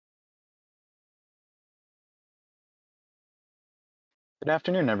Good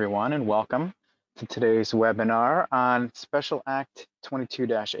afternoon, everyone, and welcome to today's webinar on Special Act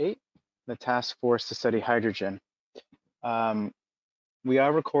 22-8, the Task Force to Study Hydrogen. We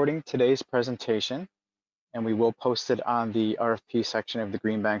are recording today's presentation, and we will post it on the RFP section of the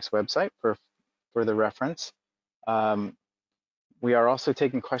Green Bank's website for further reference. We are also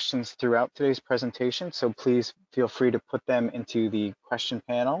taking questions throughout today's presentation, so please feel free to put them into the question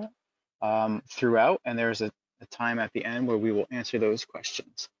panel throughout, and there's a time at the end where we will answer those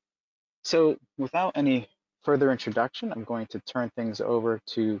questions. So without any further introduction, I'm going to turn things over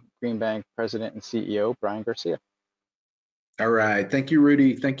to Green Bank President and CEO, Brian Garcia. All right, thank you,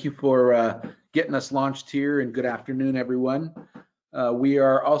 Rudy. Thank you for getting us launched here, and good afternoon, everyone. We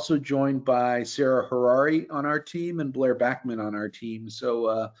are also joined by Sarah Harari on our team and Blair Backman on our team.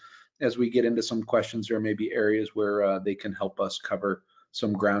 So as we get into some questions, there may be areas where they can help us cover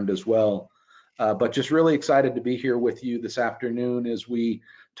some ground as well. But just really excited to be here with you this afternoon as we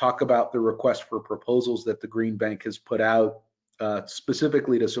talk about the request for proposals that the Green Bank has put out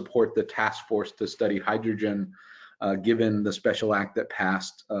specifically to support the task force to study hydrogen, given the special act that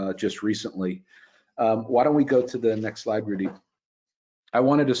passed just recently. Why don't we go to the next slide, Rudy? I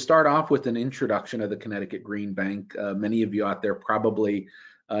wanted to start off with an introduction of the Connecticut Green Bank. Many of you out there probably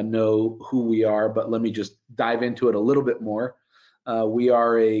know who we are, but let me just dive into it a little bit more. We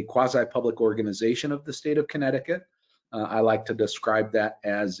are a quasi-public organization of the state of Connecticut. I like to describe that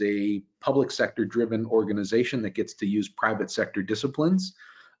as a public sector driven organization that gets to use private sector disciplines.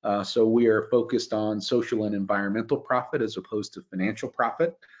 So we are focused on social and environmental profit as opposed to financial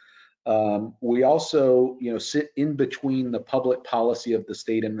profit. We also, sit in between the public policy of the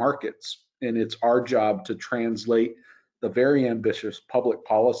state and markets, and it's our job to translate the very ambitious public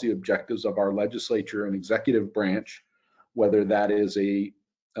policy objectives of our legislature and executive branch, whether that is a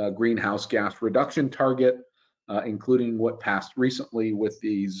greenhouse gas reduction target, including what passed recently with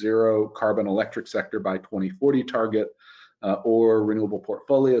the zero carbon electric sector by 2040 target, or renewable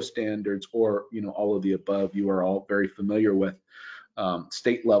portfolio standards, or all of the above. You are all very familiar with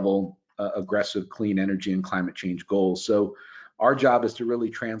state level aggressive clean energy and climate change goals. So our job is to really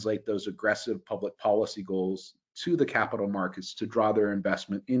translate those aggressive public policy goals to the capital markets to draw their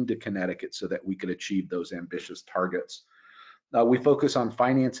investment into Connecticut so that we could achieve those ambitious targets. We focus on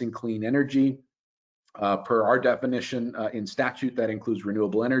financing clean energy. Per our definition in statute, that includes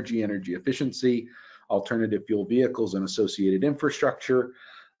renewable energy, energy efficiency, alternative fuel vehicles, and associated infrastructure.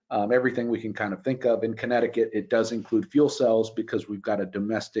 Everything we can kind of think of. In Connecticut, it does include fuel cells because we've got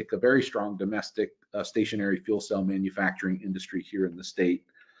a very strong domestic stationary fuel cell manufacturing industry here in the state.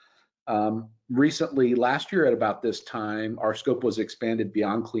 Recently, last year at about this time, our scope was expanded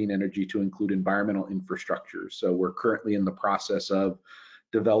beyond clean energy to include environmental infrastructure. So we're currently in the process of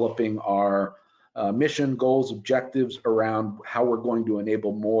developing our mission, goals, objectives around how we're going to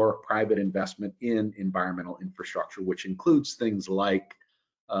enable more private investment in environmental infrastructure, which includes things like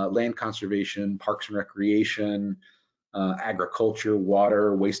land conservation, parks and recreation, agriculture,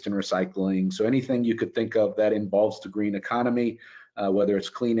 water, waste and recycling. So anything you could think of that involves the green economy, whether it's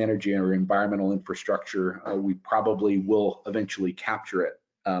clean energy or environmental infrastructure, we probably will eventually capture it.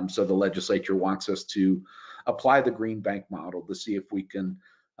 So the legislature wants us to apply the Green Bank model to see if we can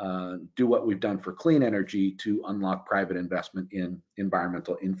do what we've done for clean energy to unlock private investment in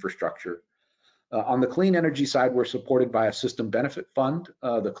environmental infrastructure. On the clean energy side, we're supported by a system benefit fund,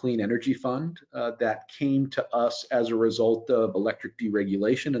 the Clean Energy Fund, that came to us as a result of electric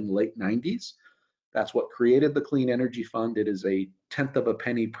deregulation in the late 90s. That's what created the Clean Energy Fund. It is a 1/10 of a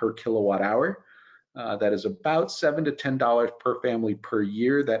penny per kilowatt hour. That is about $7 to $10 per family per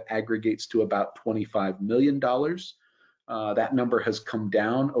year. That aggregates to about $25 million. That number has come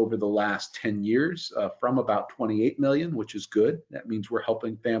down over the last 10 years from about 28 million, which is good. That means we're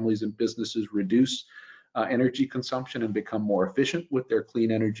helping families and businesses reduce energy consumption and become more efficient with their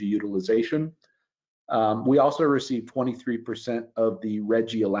clean energy utilization. We also receive 23% of the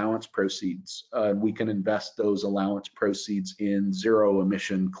RGGI allowance proceeds. We can invest those allowance proceeds in zero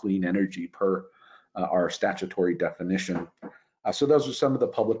emission clean energy per our statutory definition. So those are some of the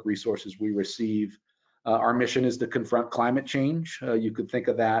public resources we receive. Our mission is to confront climate change. You could think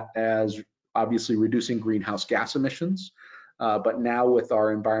of that as obviously reducing greenhouse gas emissions, but now with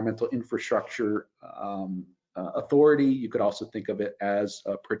our environmental infrastructure authority, you could also think of it as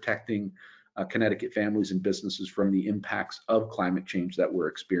protecting Connecticut families and businesses from the impacts of climate change that we're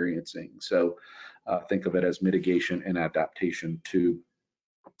experiencing. So think of it as mitigation and adaptation too.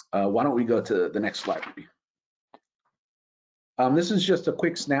 Why don't we go to the next slide? This is just a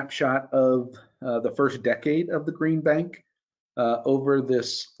quick snapshot of the first decade of the Green Bank. Over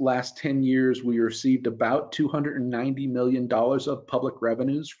this last 10 years, we received about $290 million of public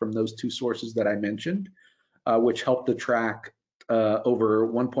revenues from those two sources that I mentioned, which helped attract over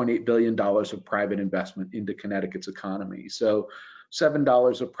 $1.8 billion of private investment into Connecticut's economy. So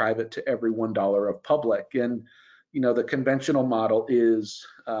 $7 of private to every $1 of public. And, the conventional model is,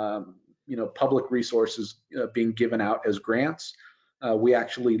 public resources being given out as grants. We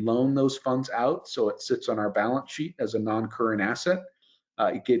actually loan those funds out, so it sits on our balance sheet as a non-current asset.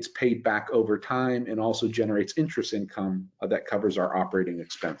 It gets paid back over time and also generates interest income that covers our operating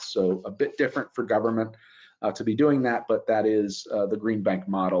expense. So a bit different for government to be doing that, but that is the Green Bank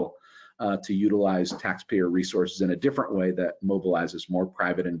model to utilize taxpayer resources in a different way that mobilizes more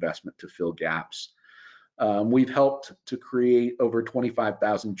private investment to fill gaps. We've helped to create over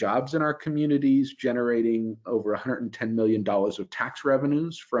 25,000 jobs in our communities, generating over $110 million of tax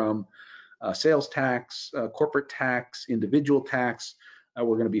revenues from sales tax, corporate tax, individual tax.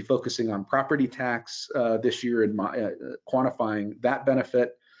 We're going to be focusing on property tax this year and quantifying that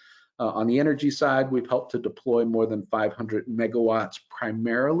benefit. On the energy side, we've helped to deploy more than 500 megawatts,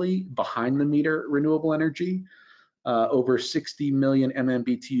 primarily behind the meter renewable energy. Over 60 million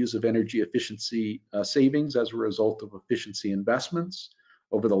MMBTUs of energy efficiency savings as a result of efficiency investments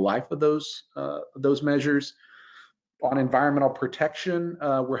over the life of those measures. On environmental protection,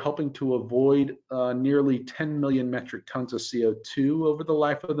 we're helping to avoid nearly 10 million metric tons of CO2 over the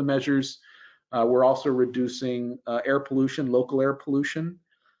life of the measures. We're also reducing air pollution, local air pollution.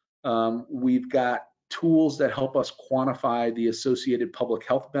 We've got tools that help us quantify the associated public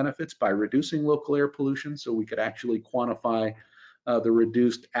health benefits by reducing local air pollution, so we could actually quantify the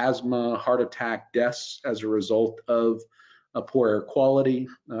reduced asthma, heart attack deaths as a result of poor air quality.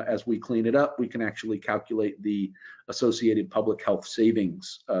 As we clean it up, we can actually calculate the associated public health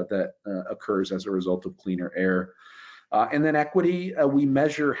savings that occurs as a result of cleaner air. And then equity, we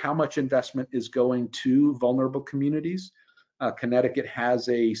measure how much investment is going to vulnerable communities. Connecticut has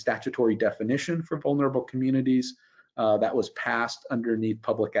a statutory definition for vulnerable communities that was passed underneath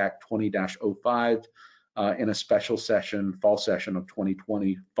Public Act 20-05 in a special session, fall session of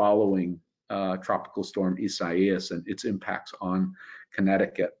 2020, following Tropical Storm Isaias and its impacts on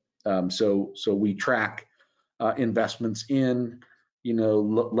Connecticut. So we track investments in,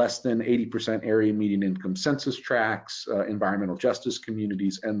 less than 80% area median income census tracts, environmental justice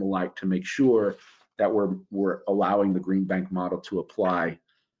communities, and the like, to make sure that we're allowing the Green Bank model to apply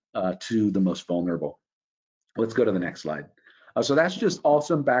to the most vulnerable. Let's go to the next slide. So that's just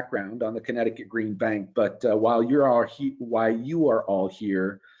awesome background on the Connecticut Green Bank, but why you are all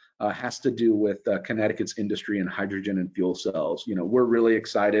here has to do with Connecticut's industry in hydrogen and fuel cells. We're really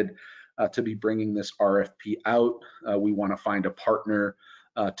excited to be bringing this RFP out. We want to find a partner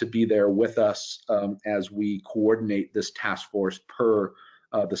to be there with us as we coordinate this task force per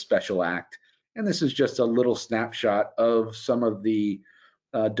the special act. And this is just a little snapshot of some of the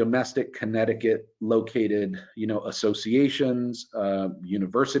domestic Connecticut located, associations,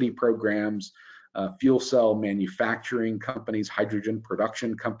 university programs, fuel cell manufacturing companies, hydrogen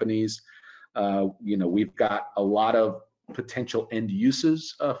production companies. We've got a lot of potential end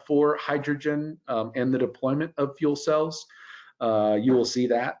uses for hydrogen and the deployment of fuel cells. You will see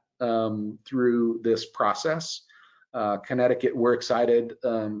that through this process. Connecticut, we're excited,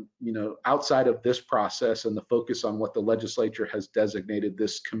 outside of this process and the focus on what the legislature has designated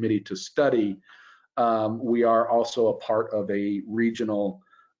this committee to study, we are also a part of a regional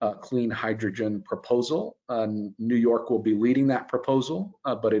clean hydrogen proposal. New York will be leading that proposal,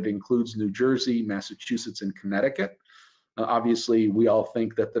 but it includes New Jersey, Massachusetts, and Connecticut. Obviously, we all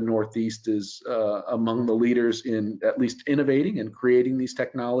think that the Northeast is among the leaders in at least innovating and creating these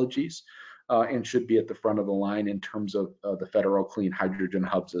technologies. And should be at the front of the line in terms of the federal clean hydrogen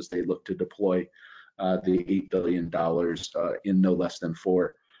hubs as they look to deploy the $8 billion in no less than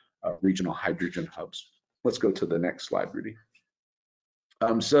 4 regional hydrogen hubs. Let's go to the next slide, Rudy.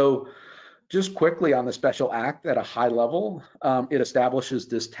 So just quickly on the special act at a high level, it establishes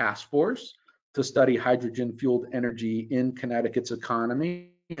this task force to study hydrogen fueled energy in Connecticut's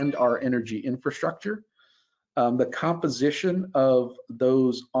economy and our energy infrastructure. The composition of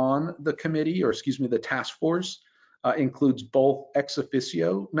those on the committee, the task force, includes both ex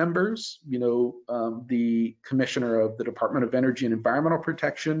officio members, the commissioner of the Department of Energy and Environmental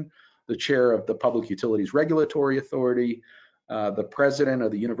Protection, the chair of the Public Utilities Regulatory Authority, the president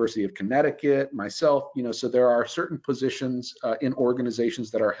of the University of Connecticut, myself, so there are certain positions in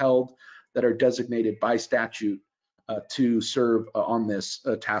organizations that are held that are designated by statute to serve on this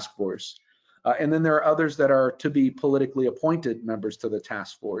task force. And then there are others that are to be politically appointed members to the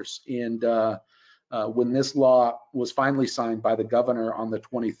task force. And When this law was finally signed by the governor on the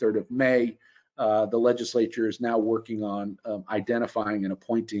 23rd of May, the legislature is now working on identifying and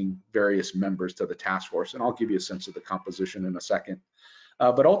appointing various members to the task force. And I'll give you a sense of the composition in a second.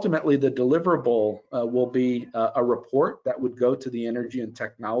 But ultimately, the deliverable will be a report that would go to the Energy and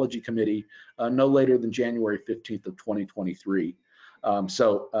Technology Committee no later than January 15th of 2023.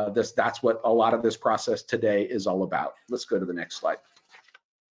 That's what a lot of this process today is all about. Let's go to the next slide.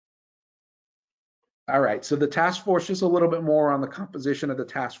 All right, so the task force, just a little bit more on the composition of the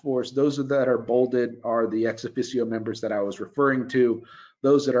task force. Those that are bolded are the ex officio members that I was referring to.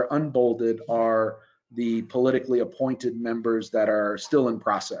 Those that are unbolded are the politically appointed members that are still in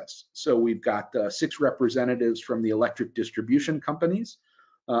process. So we've got 6 representatives from the electric distribution companies.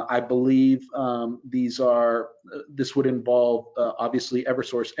 I believe this would involve obviously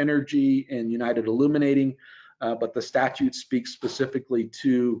Eversource Energy and United Illuminating, but the statute speaks specifically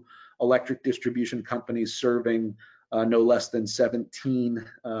to electric distribution companies serving no less than 17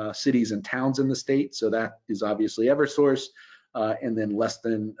 cities and towns in the state. So that is obviously Eversource. And then less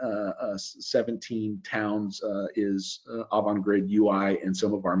than 17 towns is Avangrid, UI, and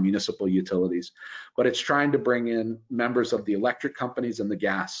some of our municipal utilities. But it's trying to bring in members of the electric companies and the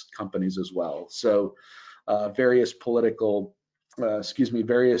gas companies as well. So various state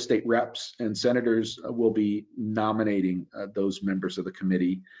reps and senators will be nominating those members of the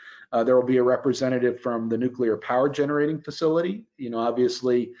committee. There will be a representative from the nuclear power generating facility.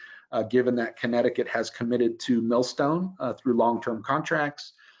 Obviously, given that Connecticut has committed to Millstone through long-term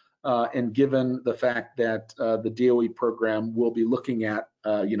contracts, and given the fact that the DOE program will be looking at,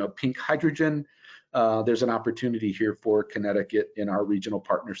 pink hydrogen, there's an opportunity here for Connecticut and our regional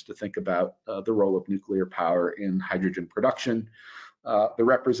partners to think about the role of nuclear power in hydrogen production. The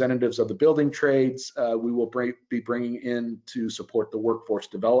representatives of the building trades we will be bringing in to support the workforce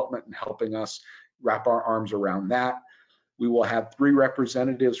development and helping us wrap our arms around that. We will have 3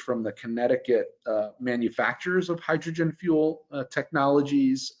 representatives from the Connecticut manufacturers of hydrogen fuel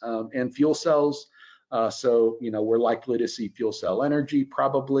technologies and fuel cells. So, we're likely to see Fuel Cell Energy,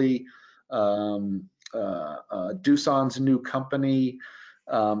 probably Doosan's new company,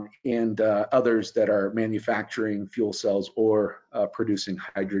 and others that are manufacturing fuel cells or producing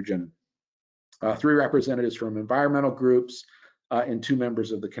hydrogen. 3 representatives from environmental groups, and 2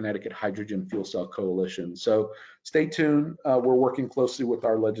 members of the Connecticut Hydrogen Fuel Cell Coalition. So stay tuned. We're working closely with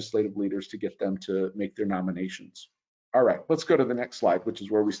our legislative leaders to get them to make their nominations. All right, let's go to the next slide, which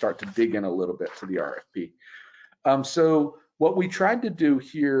is where we start to dig in a little bit to the RFP. So what we tried to do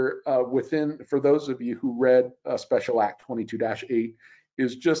here for those of you who read Special Act 22-8,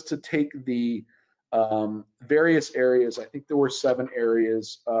 is just to take the various areas, I think there were 7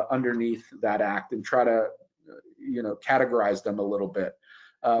 areas underneath that act, and try to categorize them a little bit.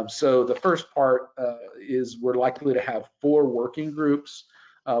 So the first part is we're likely to have 4 working groups,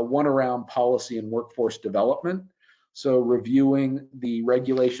 one around policy and workforce development. So reviewing the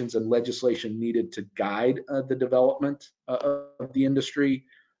regulations and legislation needed to guide the development of the industry.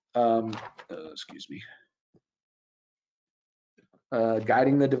 Guiding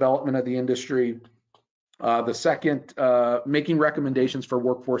the development of the industry. The second, making recommendations for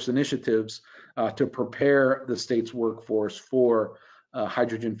workforce initiatives to prepare the state's workforce for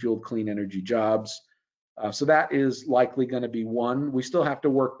hydrogen-fueled clean energy jobs. So that is likely going to be one. We still have to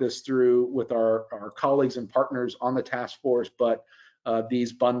work this through with our colleagues and partners on the task force, but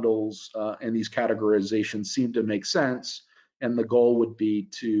these bundles and these categorizations seem to make sense. And the goal would be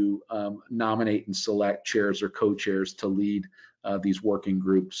to nominate and select chairs or co-chairs to lead these working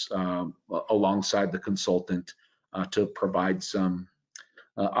groups alongside the consultant to provide some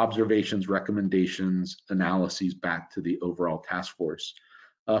observations, recommendations, analyses back to the overall task force.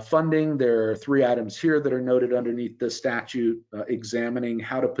 Funding, there are 3 items here that are noted underneath the statute, examining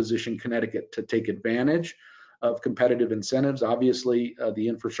how to position Connecticut to take advantage of competitive incentives, obviously the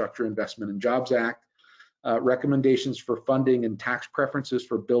Infrastructure Investment and Jobs Act, recommendations for funding and tax preferences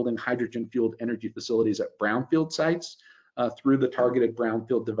for building hydrogen-fueled energy facilities at brownfield sites through the Targeted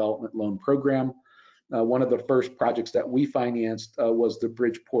Brownfield Development Loan Program. One of the first projects that we financed was the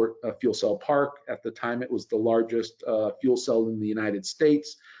Bridgeport Fuel Cell Park. At the time, it was the largest fuel cell in the United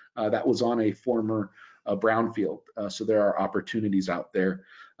States. That was on a former brownfield. So there are opportunities out there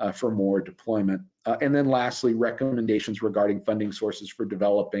for more deployment. And then lastly, recommendations regarding funding sources for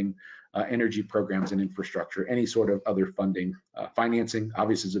developing energy programs and infrastructure, any sort of other funding. Financing,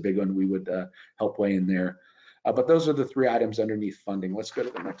 obviously, is a big one. We would help weigh in there. But those are the 3 items underneath funding. Let's go to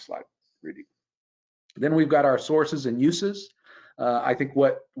the next slide, Rudy. Then we've got our sources and uses. I think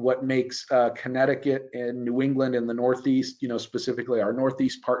what makes Connecticut and New England and the Northeast, specifically our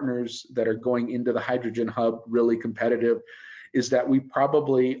Northeast partners that are going into the hydrogen hub really competitive is that we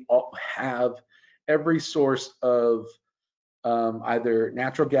probably have every source of either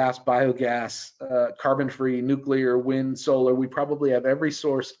natural gas, biogas, carbon-free, nuclear, wind, solar. We probably have every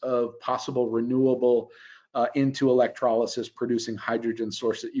source of possible renewable into electrolysis producing hydrogen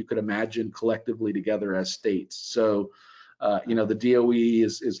source that you could imagine collectively together as states. So, the DOE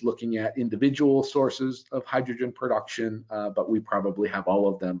is looking at individual sources of hydrogen production, but we probably have all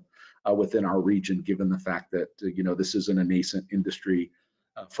of them within our region, given the fact that, this isn't a nascent industry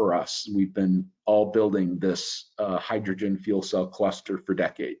for us. We've been all building this hydrogen fuel cell cluster for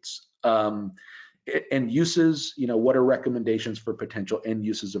decades. End uses, what are recommendations for potential end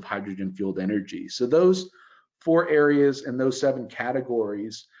uses of hydrogen fueled energy? So those 4 areas and those 7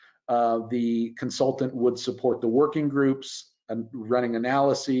 categories, the consultant would support the working groups and running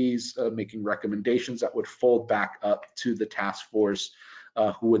analyses, making recommendations that would fold back up to the task force,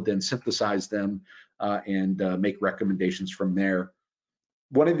 who would then synthesize them and make recommendations from there.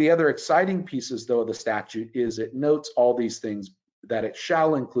 One of the other exciting pieces, though, of the statute is it notes all these things, that it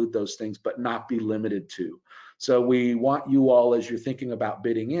shall include those things, but not be limited to. So we want you all, as you're thinking about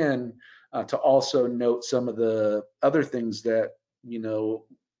bidding in, to also note some of the other things that,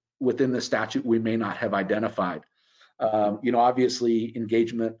 within the statute we may not have identified. Obviously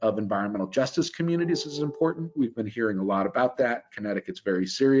engagement of environmental justice communities is important. We've been hearing a lot about that. Connecticut's very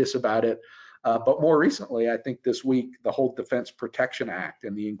serious about it. But more recently, I think this week, the whole Defense Production Act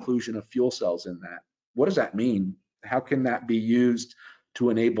and the inclusion of fuel cells in that. What does that mean? How can that be used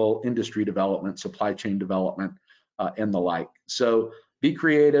to enable industry development, supply chain development, and the like? So be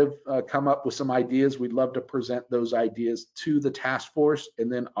creative, come up with some ideas. We'd love to present those ideas to the task force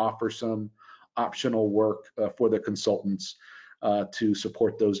and then offer some optional work for the consultants to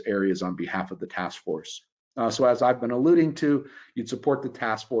support those areas on behalf of the task force. So as I've been alluding to, you'd support the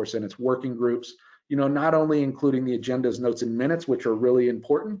task force and its working groups, not only including the agendas, notes, and minutes, which are really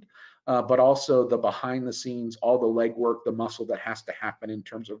important, but also the behind the scenes, all the legwork, the muscle that has to happen in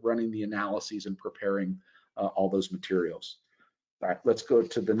terms of running the analyses and preparing all those materials. All right, let's go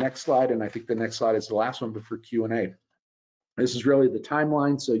to the next slide. And I think the next slide is the last one before Q&A. This is really the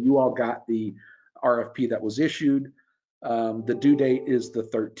timeline. So you all got the RFP that was issued. The due date is the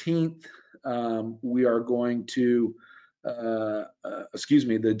 13th. We are going to,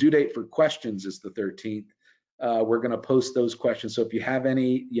 the due date for questions is the 13th. We're going to post those questions. So if you have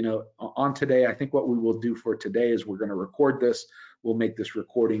any, on today, I think what we will do for today is we're going to record this. We'll make this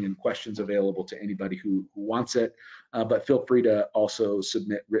recording and questions available to anybody who wants it. But feel free to also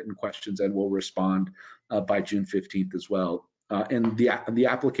submit written questions and we'll respond by June 15th as well. And the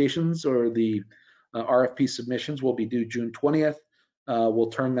applications or the RFP submissions will be due June 20th. We'll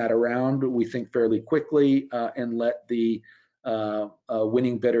turn that around, we think, fairly quickly and let the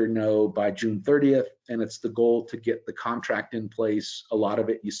winning bidder know by June 30th. And it's the goal to get the contract in place. A lot of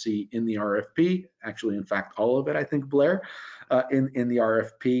it you see in the RFP, actually, in fact, all of it, I think, Blair, in the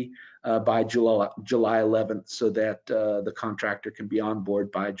RFP by July 11th, so that the contractor can be on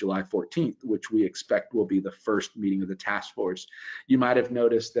board by July 14th, which we expect will be the first meeting of the task force. You might have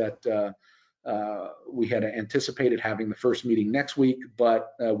noticed that we had anticipated having the first meeting next week,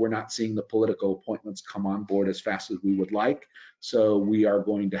 but we're not seeing the political appointments come on board as fast as we would like. So we are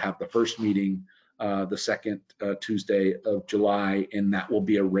going to have the first meeting the second Tuesday of July, and that will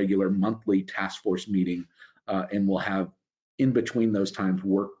be a regular monthly task force meeting. And we'll have in between those times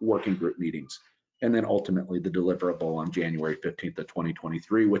working group meetings, and then ultimately the deliverable on January 15th of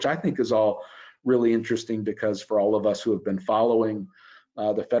 2023, which I think is all really interesting because for all of us who have been following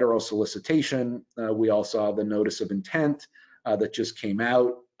the federal solicitation, we all saw the notice of intent that just came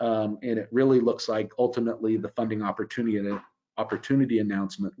out, and it really looks like ultimately the funding opportunity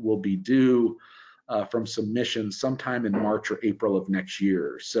announcement will be due from submission sometime in March or April of next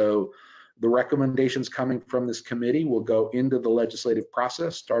year. So the recommendations coming from this committee will go into the legislative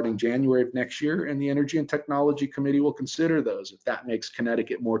process starting January of next year, and the Energy and Technology Committee will consider those. If that makes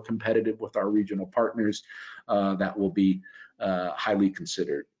Connecticut more competitive with our regional partners, that will be highly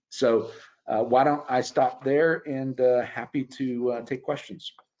considered. So why don't I stop there, and happy to take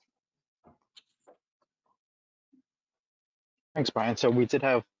questions. Thanks, Brian. So we did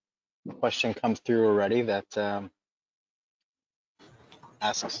have a question come through already that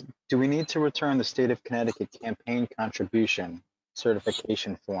asks, do we need to return the state of Connecticut campaign contribution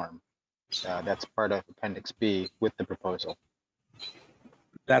certification form? That's part of Appendix B with the proposal.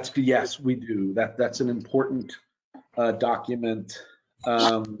 Yes, we do. That's an important document.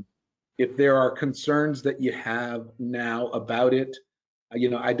 if there are concerns that you have now about it,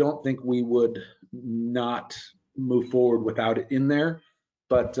 I don't think we would not move forward without it in there.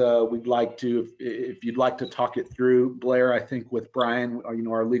 But we'd like to, if you'd like to talk it through, Blair, I think with Brian,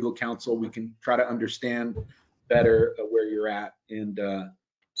 our legal counsel, we can try to understand better where you're at and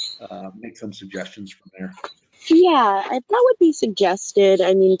make some suggestions from there. Yeah, that would be suggested.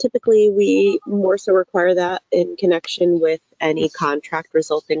 I mean, typically we more so require that in connection with any contract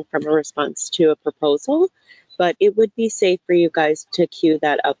resulting from a response to a proposal. But it would be safe for you guys to queue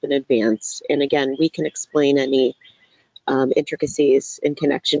that up in advance. And again, we can explain any intricacies in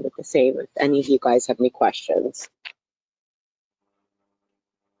connection with the same if any of you guys have any questions.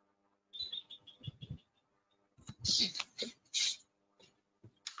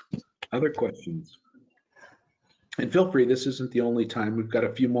 Other questions? And feel free, this isn't the only time. We've got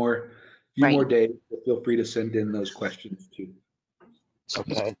a few more days, so feel free to send in those questions too.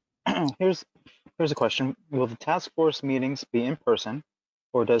 Okay. Here's a question. Will the task force meetings be in person,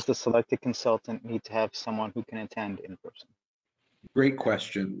 or does the selected consultant need to have someone who can attend in person? Great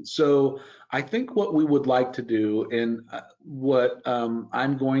question. So I think what we would like to do, and what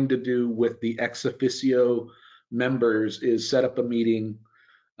I'm going to do with the ex officio members, is set up a meeting,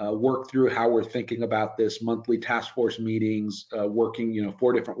 work through how we're thinking about this, monthly task force meetings, working,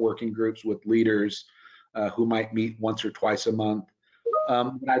 4 different working groups with leaders who might meet once or twice a month.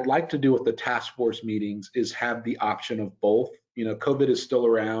 What I'd like to do with the task force meetings is have the option of both. COVID is still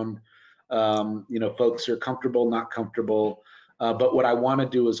around. Folks are comfortable, not comfortable. But what I want to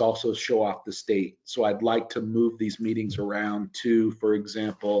do is also show off the state. So I'd like to move these meetings around to, for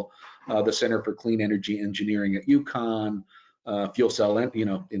example, the Center for Clean Energy Engineering at UConn, fuel cell,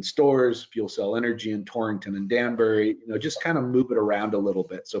 in Stores, fuel cell energy in Torrington and Danbury, just kind of move it around a little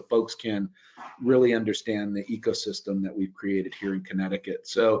bit so folks can really understand the ecosystem that we've created here in Connecticut.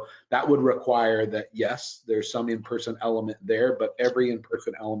 So that would require that, yes, there's some in-person element there, but every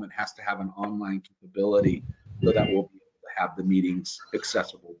in-person element has to have an online capability so that we'll be able to have the meetings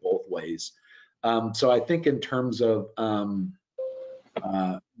accessible both ways. So I think in terms of,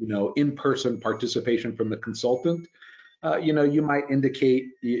 in-person participation from the consultant, you might indicate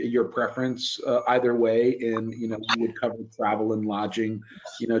your preference either way, and you would cover travel and lodging.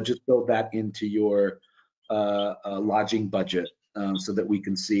 Just build that into your lodging budget so that we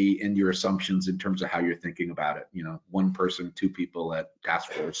can see in your assumptions in terms of how you're thinking about it. 1 person, 2 people at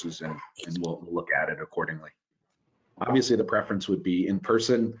task forces, and we'll look at it accordingly. Obviously, the preference would be in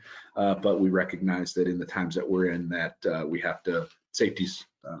person, but we recognize that in the times that we're in, that we have to safety's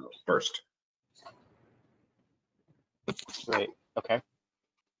first. Great. Okay.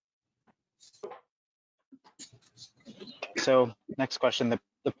 So next question.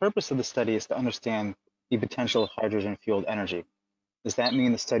 The purpose of the study is to understand the potential of hydrogen-fueled energy. Does that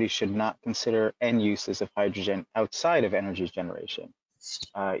mean the study should not consider end uses of hydrogen outside of energy generation,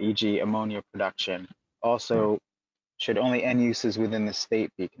 e.g. ammonia production? Also, should only end uses within the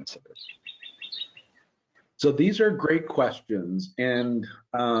state be considered? So these are great questions. And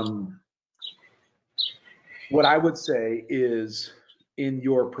what I would say is, in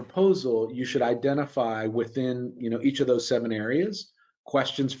your proposal, you should identify within each of those 7 areas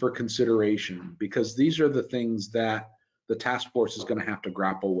questions for consideration, because these are the things that the task force is going to have to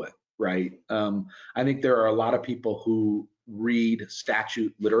grapple with, right? I think there are a lot of people who read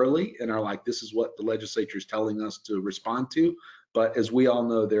statute literally and are like, this is what the legislature is telling us to respond to. But as we all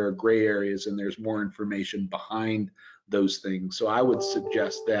know, there are gray areas and there's more information behind those things. So I would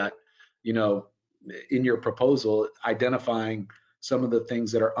suggest that, in your proposal, identifying some of the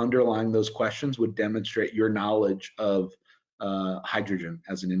things that are underlying those questions would demonstrate your knowledge of hydrogen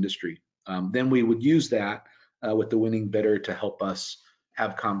as an industry. Then we would use that with the winning bidder to help us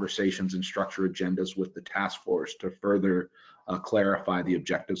have conversations and structure agendas with the task force to further clarify the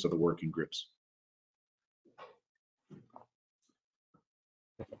objectives of the working groups.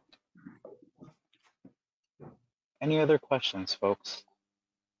 Any other questions, folks?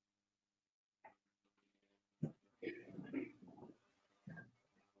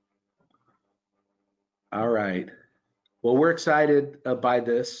 All right. Well, we're excited by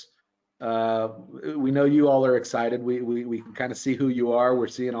this. We know you all are excited. We can kind of see who you are. We're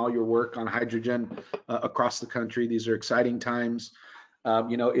seeing all your work on hydrogen across the country. These are exciting times.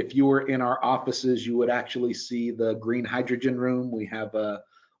 If you were in our offices, you would actually see the green hydrogen room. We have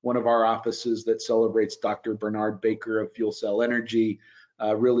one of our offices that celebrates Dr. Bernard Baker of Fuel Cell Energy,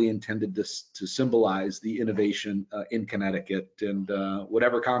 really intended to symbolize the innovation in Connecticut. And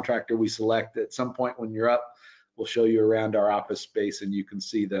whatever contractor we select, at some point when you're up, we'll show you around our office space, and you can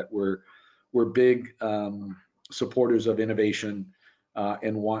see that we're big supporters of innovation.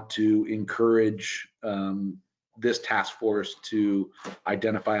 and want to encourage this task force to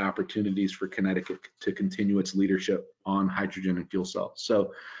identify opportunities for Connecticut to continue its leadership on hydrogen and fuel cells.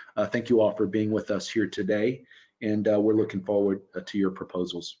 So thank you all for being with us here today, and we're looking forward to your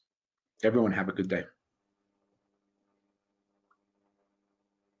proposals. Everyone have a good day.